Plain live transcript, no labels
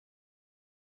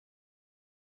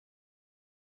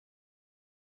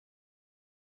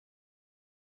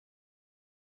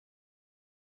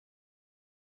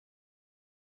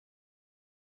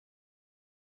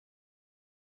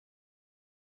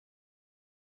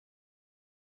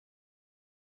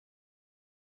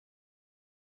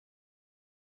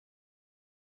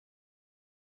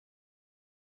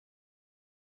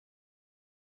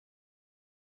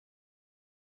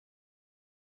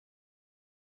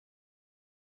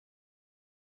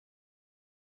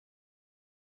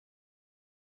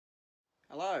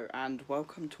Hello and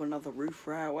welcome to another Roof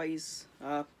Railways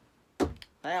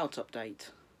layout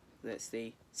update. That's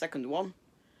the second one.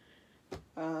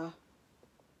 Not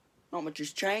much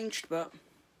has changed, but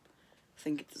I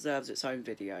think it deserves its own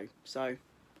video. So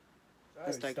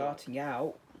let's take starting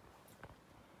out,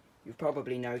 you've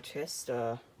probably noticed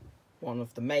one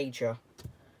of the major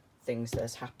things that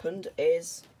has happened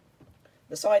is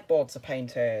the sideboards are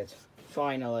painted.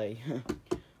 Finally.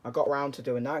 I got round to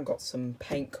doing that and got some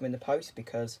paint come in the post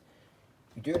because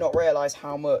you do not realise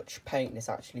how much paint this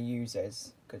actually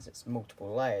uses because it's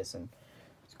multiple layers and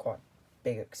it's quite a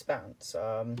big expanse.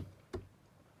 But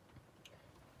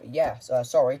yeah,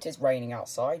 sorry, it is raining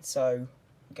outside, so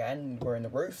again, we're in the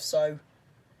roof, so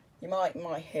you might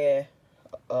hear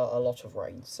a lot of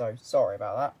rain, so sorry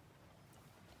about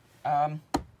that.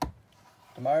 At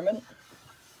the moment,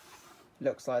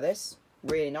 looks like this.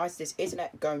 Really nice. This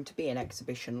isn't going to be an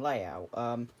exhibition layout.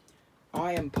 I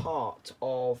am part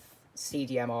of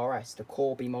CDMRS, the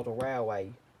Corby Model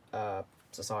Railway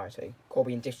Society,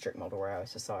 Corby and District Model Railway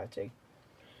Society.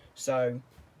 So,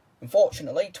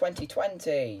 unfortunately,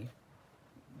 2020,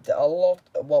 all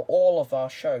of our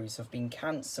shows have been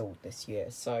cancelled this year.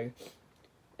 So,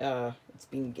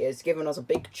 it's given us a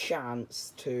big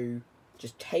chance to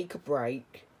just take a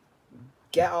break,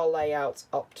 get our layouts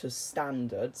up to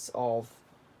standards of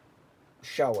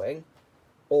showing,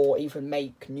 or even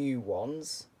make new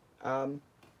ones, and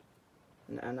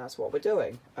that's what we're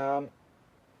doing. So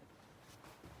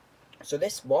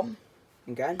this one,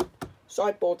 again,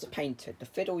 sideboards are painted. The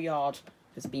fiddle yard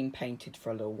has been painted for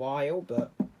a little while,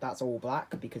 but that's all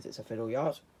black because it's a fiddle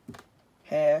yard.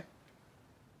 Here,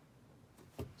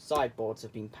 sideboards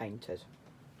have been painted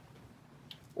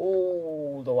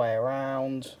all the way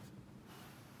around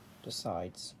the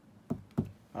sides.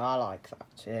 I like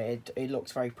that. It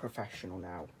looks very professional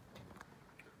now.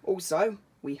 Also,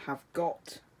 we have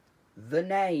got the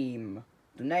name.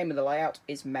 The name of the layout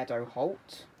is Meadow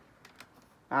Halt.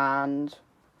 And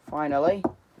finally,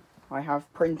 I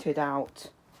have printed out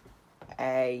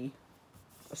a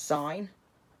sign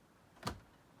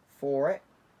for it.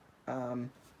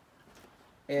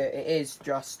 It is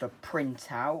just a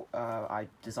printout. I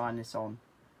designed this on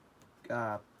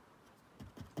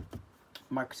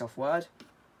Microsoft Word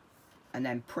and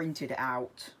then printed it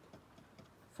out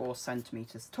 4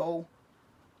 centimeters tall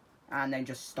and then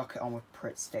just stuck it on with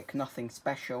Pritt stick. Nothing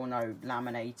special, no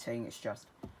laminating,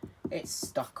 it's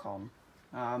stuck on.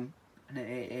 And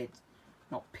it's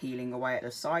not peeling away at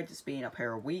the side. It's been up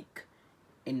here a week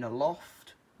in the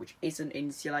loft, which isn't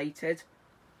insulated,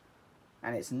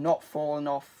 and it's not fallen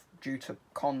off due to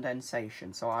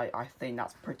condensation, so I think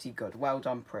that's pretty good. Well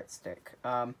done, Pritt stick.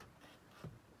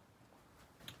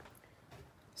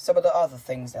 Some of the other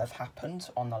things that have happened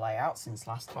on the layout since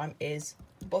last time is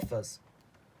buffers.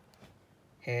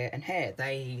 Here and here,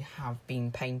 they have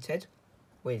been painted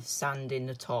with sand in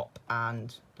the top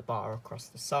and the bar across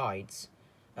the sides,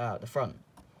 the front.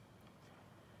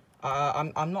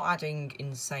 I'm not adding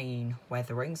insane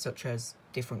weathering, such as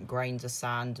different grains of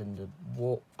sand and the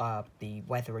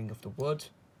weathering of the wood.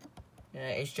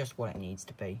 It's just what it needs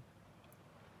to be.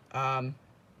 I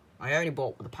only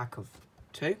bought with a pack of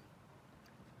 2.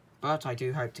 But I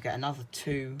do hope to get another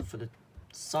 2 for the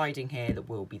siding here that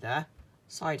will be there.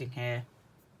 Siding here,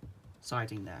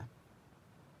 siding there.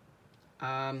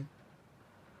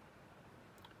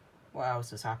 What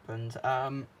else has happened?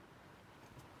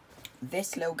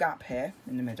 This little gap here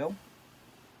in the middle,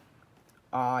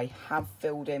 I have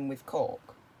filled in with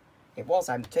cork. It was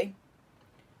empty,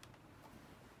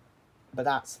 but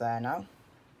that's there now.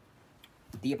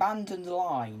 The abandoned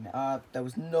line, there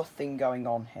was nothing going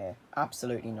on here.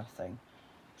 Absolutely nothing.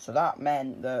 So that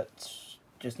meant that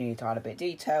just needed to add a bit of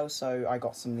detail. So I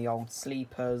got some of the old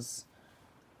sleepers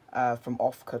from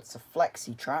offcuts of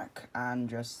Flexi Track and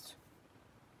just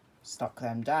stuck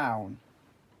them down.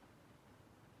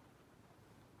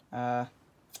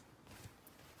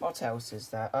 What else is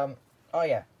there? Oh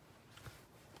yeah.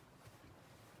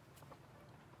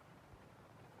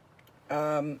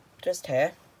 Just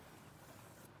here.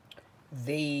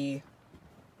 The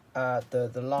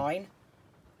line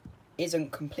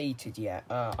isn't completed yet.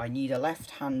 I need a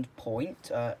left-hand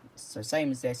point, so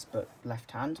same as this, but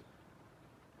left hand.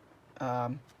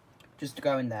 Just to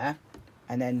go in there,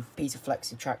 and then a piece of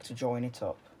Flexi Track to join it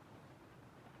up.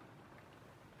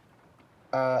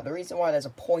 The reason why there's a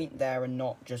point there and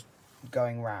not just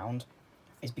going round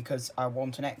is because I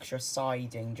want an extra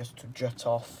siding just to jut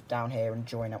off down here and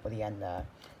join up with the end there.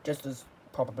 Just as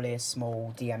probably a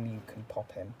small DMU can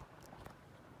pop in.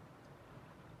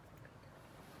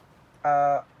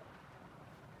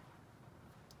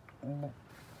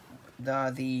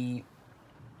 The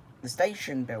The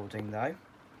station building, though,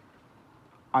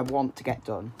 I want to get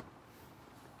done.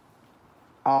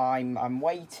 I'm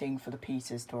waiting for the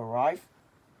pieces to arrive.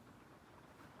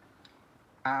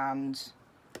 And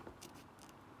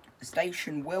the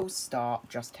station will start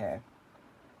just here.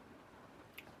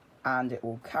 And it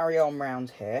will carry on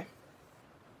round here.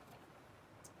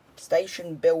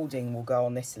 Station building will go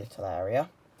on this little area.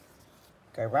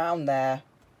 Go round there,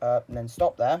 and then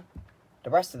stop there. The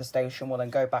rest of the station will then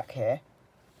go back here,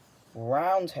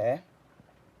 round here,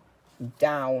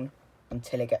 down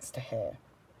until it gets to here.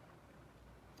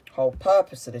 Whole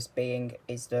purpose of this being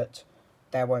is that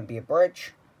there won't be a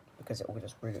bridge, because it will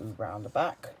just route round the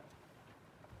back.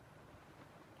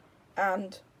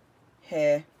 And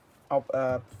here,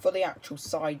 for the actual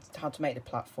side, how to make the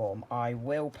platform, I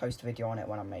will post a video on it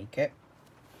when I make it.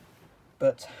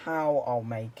 But how I'll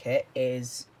make it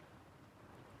is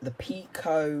the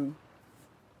Pico,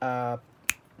 what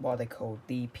are they called?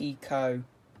 The Pico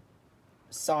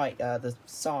side, the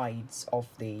sides of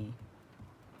the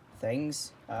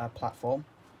things, platform.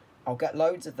 I'll get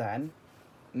loads of them,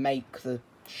 make the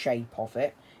shape of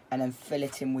it, and then fill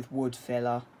it in with wood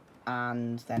filler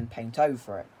and then paint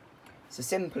over it. It's the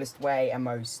simplest way and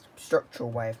most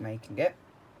structural way of making it,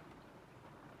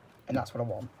 and that's what I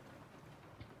want.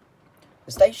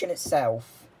 The station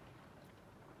itself,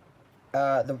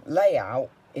 the layout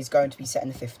is going to be set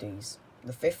in the 50s.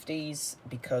 The 50s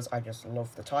because I just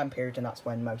love the time period, and that's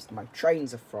when most of my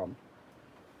trains are from.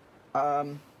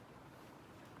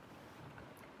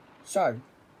 So,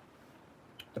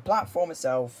 the platform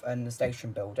itself and the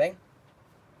station building,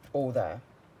 all there.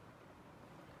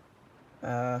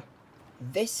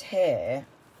 This here,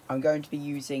 I'm going to be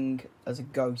using as a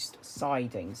ghost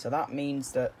siding. So that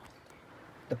means that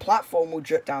the platform will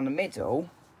jut down the middle.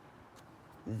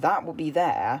 That will be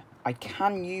there. I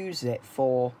can use it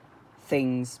for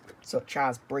things such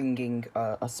as bringing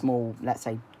a small, let's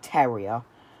say, terrier.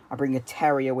 I bring a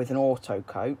terrier with an auto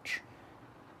coach.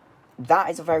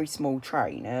 That is a very small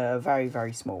train, a very,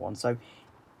 very small one. So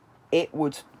it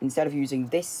would, instead of using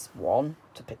this one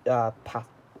to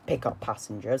pick up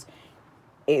passengers,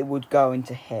 it would go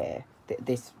into here.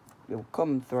 This will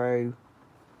come through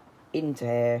into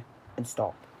here and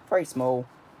stop. Very small.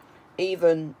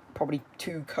 Even probably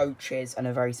 2 coaches and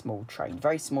a very small train.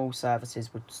 Very small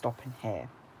services would stop in here.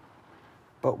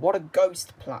 But what a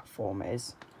ghost platform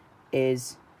is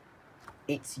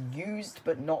it's used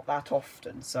but not that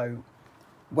often. So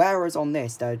whereas on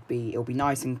this it'll be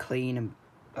nice and clean and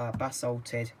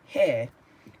basalted, here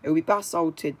it'll be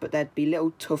basalted, but there'd be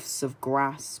little tufts of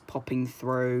grass popping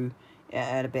through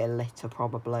and a bit of litter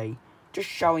probably, just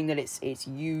showing that it's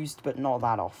used but not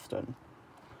that often.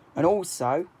 And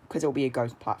also, because it'll be a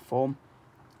ghost platform,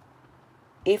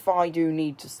 if I do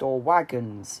need to store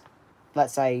wagons,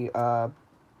 let's say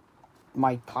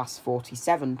my class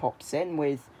 47 pops in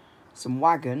with some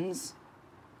wagons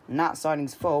and that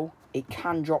siding's full, it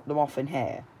can drop them off in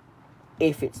here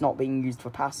if it's not being used for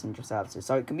passenger services.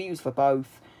 So it can be used for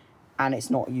both, and it's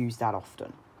not used that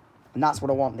often. And that's what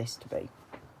I want this to be.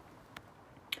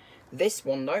 This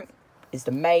one, though, is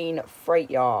the main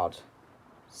freight yard.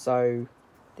 So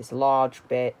this large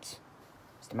bit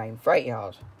is the main freight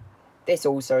yard. This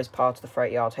also is part of the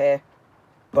freight yard here,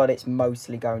 but it's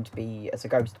mostly going to be as a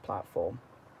ghost platform.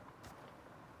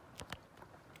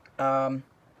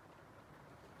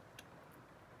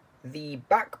 The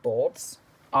backboards,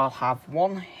 I'll have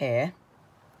one here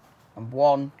and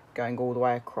one going all the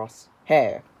way across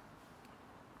here.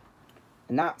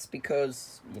 And that's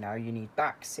because, you know, you need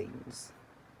back scenes.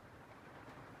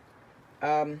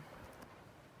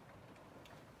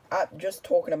 Just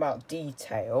talking about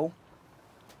detail,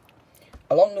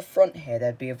 along the front here,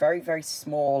 there'd be a very, very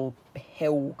small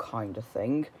hill kind of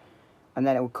thing. And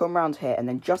then it will come around here, and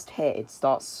then just here, it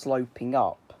starts sloping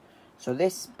up. So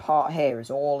this part here is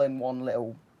all in one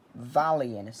little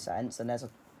valley, in a sense, and there's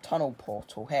a tunnel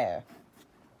portal here.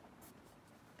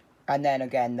 And then,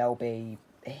 again, there'll be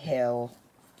a hill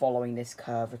following this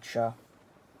curvature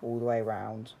all the way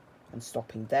around and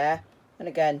stopping there. And,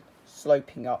 again,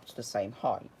 sloping up to the same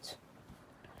height.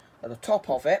 At the top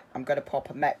of it, I'm going to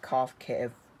pop a Metcalf kit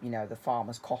of, you know, the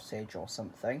farmer's cottage or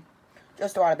something.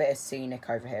 Just to add a bit of scenic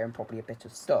over here and probably a bit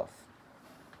of stuff.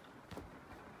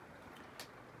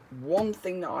 One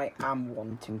thing that I am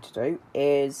wanting to do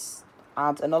is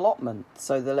add an allotment.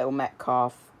 So the little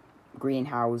Metcalf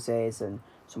greenhouses and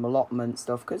some allotment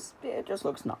stuff, because it just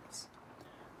looks nice.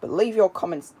 But leave your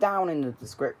comments down in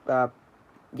the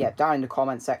down in the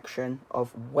comment section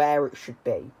of where it should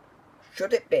be.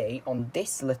 Should it be on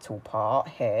this little part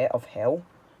here of hill,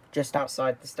 just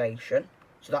outside the station?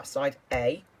 So that's side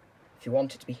A, If you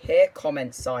want it to be here,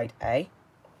 comment side A.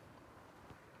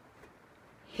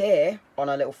 Here, on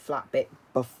a little flat bit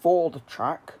before the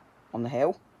track, on the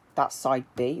hill, that's side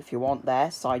B. If you want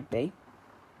there, side B.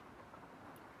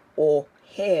 Or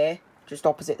here, just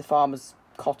opposite the farmer's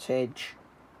cottage,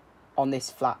 on this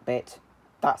flat bit,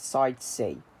 that's side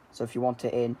C. So if you want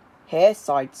it in here,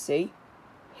 side C,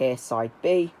 here, side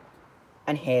B,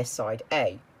 and here, side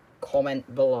A,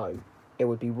 comment below. It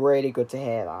would be really good to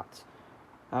hear that.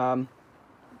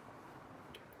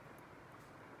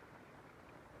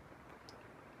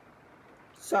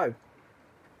 So,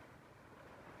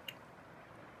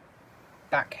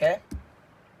 back here,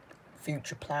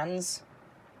 future plans.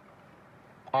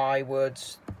 I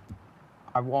want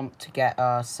to get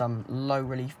some low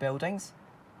relief buildings.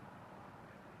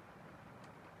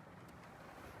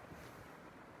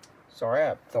 Sorry,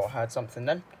 I thought I heard something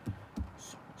then.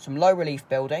 Some low relief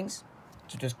buildings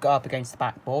to just go up against the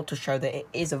backboard to show that it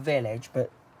is a village,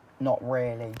 but not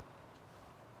really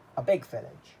a big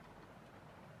village.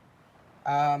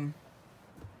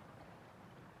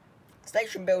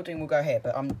 Station building will go here,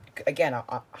 but again,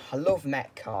 I love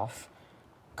Metcalf.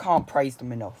 Can't praise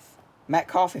them enough.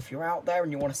 Metcalf, if you're out there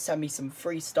and you want to send me some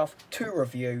free stuff to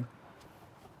review,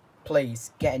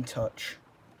 please get in touch.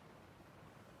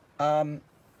 But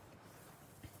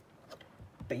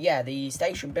yeah, the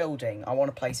station building I want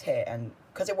to place here, and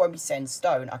because it won't be set in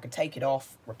stone, I can take it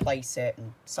off, replace it,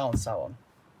 and so on and so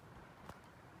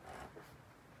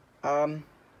on.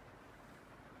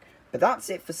 But that's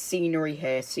it for scenery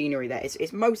here, scenery there.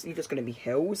 It's mostly just going to be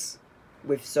hills,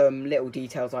 with some little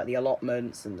details like the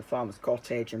allotments and the farmer's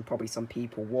cottage, and probably some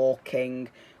people walking,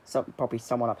 probably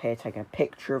someone up here taking a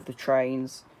picture of the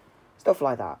trains, stuff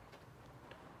like that.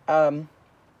 But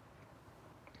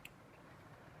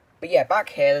yeah, back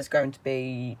here there's going to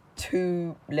be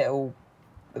 2 little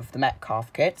of the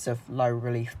Metcalf kits of low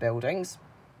relief buildings.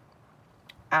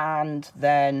 And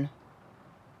then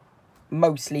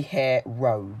mostly here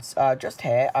roads. Just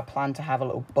here I plan to have a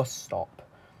little bus stop.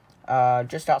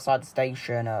 Just outside the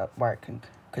station where it can...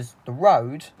 Because the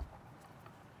road...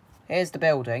 Here's the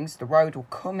buildings. The road will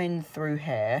come in through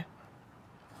here.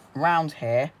 Round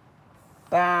here.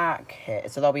 Back here.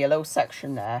 So there'll be a little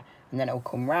section there. And then it will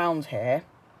come round here,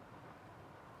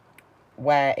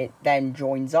 where it then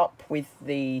joins up with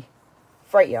the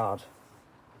freight yard.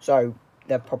 So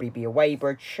there'll probably be a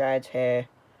weighbridge shed here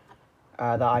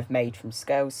that I've made from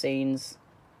scale scenes,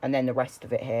 and then the rest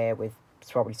of it here with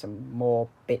probably some more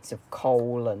bits of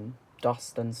coal and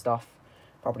dust and stuff,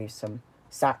 probably some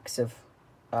sacks of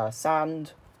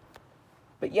sand.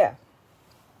 But yeah,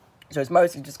 so it's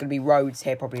mostly just going to be roads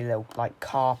here, probably a little like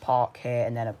car park here,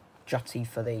 and then a jutty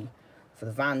for the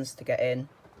vans to get in.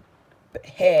 But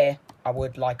here I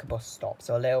would like a bus stop,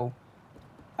 so a little...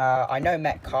 I know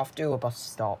Metcalf do a bus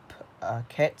stop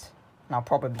kit, and I'll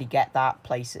probably get that,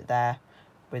 place it there,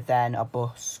 with then a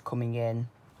bus coming in.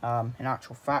 In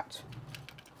actual fact,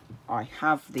 I've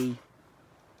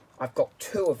got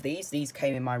 2 of these. These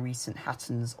came in my recent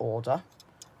Hatton's order.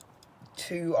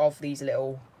 2 of these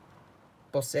little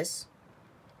buses.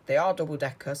 They are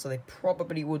double-decker, so they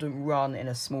probably wouldn't run in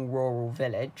a small rural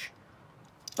village.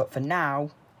 But for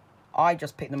now, I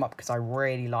just picked them up because I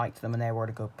really liked them and they were at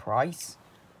a good price.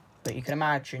 But you can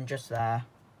imagine just there,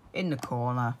 in the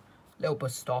corner, little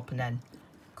bus stop, and then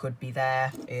could be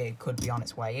there, it could be on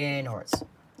its way in or its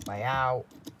way out.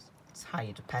 It's how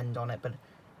you depend on it, but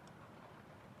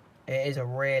it is a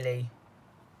really,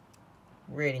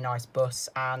 really nice bus,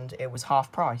 and it was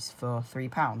half price for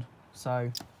 £3.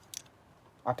 So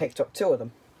I picked up 2 of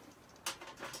them.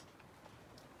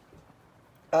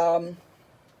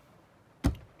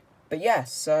 But yeah,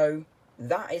 so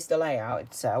that is the layout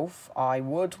itself. I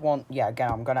would want, yeah,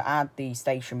 again, I'm going to add the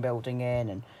station building in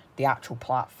and the actual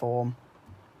platform.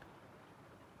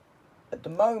 At the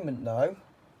moment, though,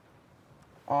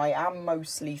 I am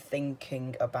mostly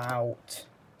thinking about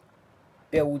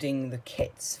building the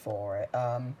kits for it.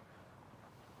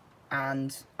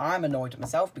 And I'm annoyed at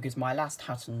myself because my last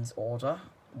Hatton's order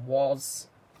was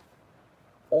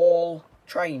all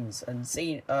trains and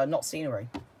not scenery.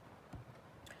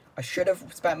 I should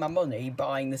have spent my money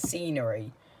buying the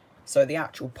scenery, so the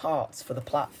actual parts for the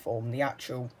platform, the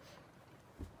actual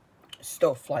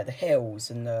stuff like the hills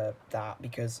and that,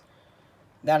 because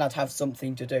then I'd have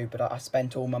something to do. But I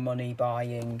spent all my money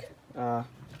buying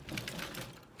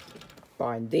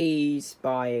these,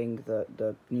 buying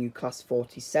the new Class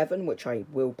 47, which I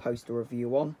will post a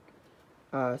review on,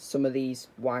 some of these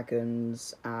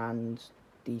wagons and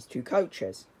these 2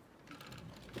 coaches.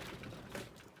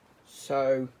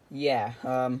 So yeah,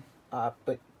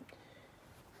 but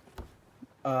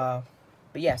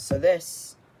yeah, so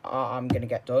this I'm going to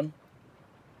get done.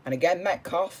 And again,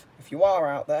 Metcalf, if you are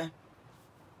out there,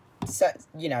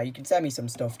 you know, you can send me some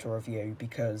stuff to review,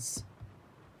 because,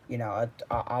 you know,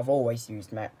 I've always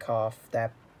used Metcalf.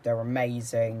 They're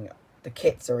amazing. The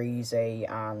kits are easy,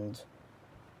 and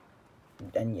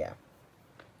yeah.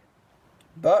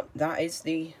 But that is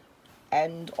the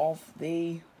end of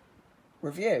the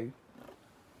review.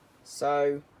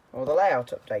 So, or the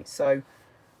layout update. So,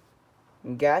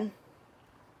 again,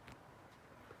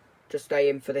 just stay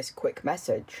in for this quick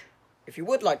message. If you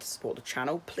would like to support the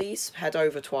channel, please head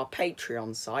over to our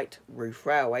Patreon site, Roof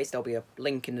Railways. There'll be a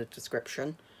link in the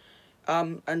description.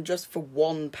 And just for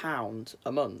 £1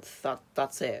 a month,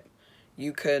 that's it.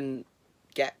 You can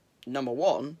get, number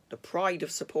one, the pride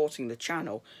of supporting the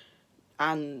channel,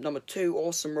 and number two,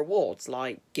 awesome rewards,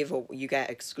 like you get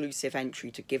exclusive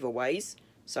entry to giveaways.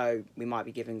 So we might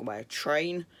be giving away a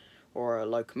train or a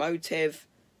locomotive,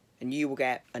 and you will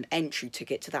get an entry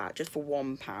ticket to that. Just for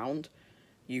 £1,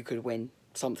 you could win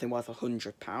something worth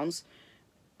 £100.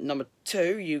 Number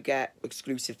two, you get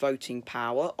exclusive voting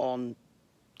power on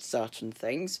certain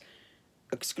things,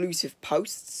 exclusive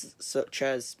posts, such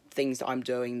as things that I'm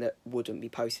doing that wouldn't be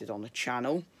posted on the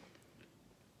channel,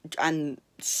 and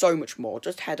so much more.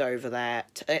 Just head over there,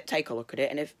 take a look at it,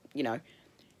 and if, you know,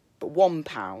 but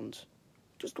 £1,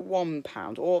 just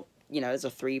 £1, or, you know, there's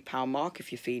a £3 mark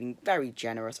if you're feeling very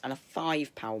generous, and a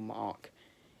 £5 mark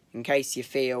in case you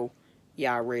feel,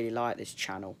 yeah, I really like this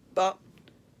channel. But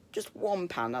just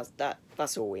 £1,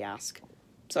 that's all we ask.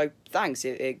 So thanks.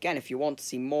 Again, if you want to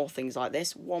see more things like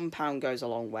this, £1 goes a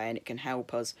long way, and it can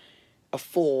help us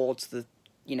afford the,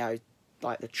 you know,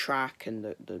 like the track and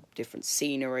the different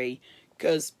scenery,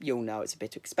 because you'll know it's a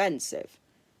bit expensive.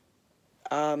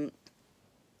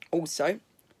 Also,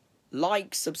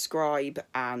 like, subscribe,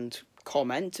 and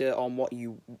comment on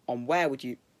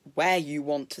where you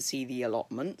want to see the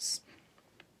allotments.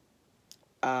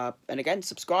 And again,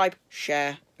 subscribe,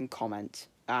 share, and comment,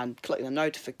 and click the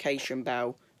notification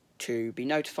bell to be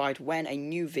notified when a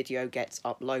new video gets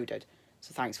uploaded.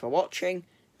 So thanks for watching,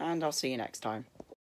 and I'll see you next time.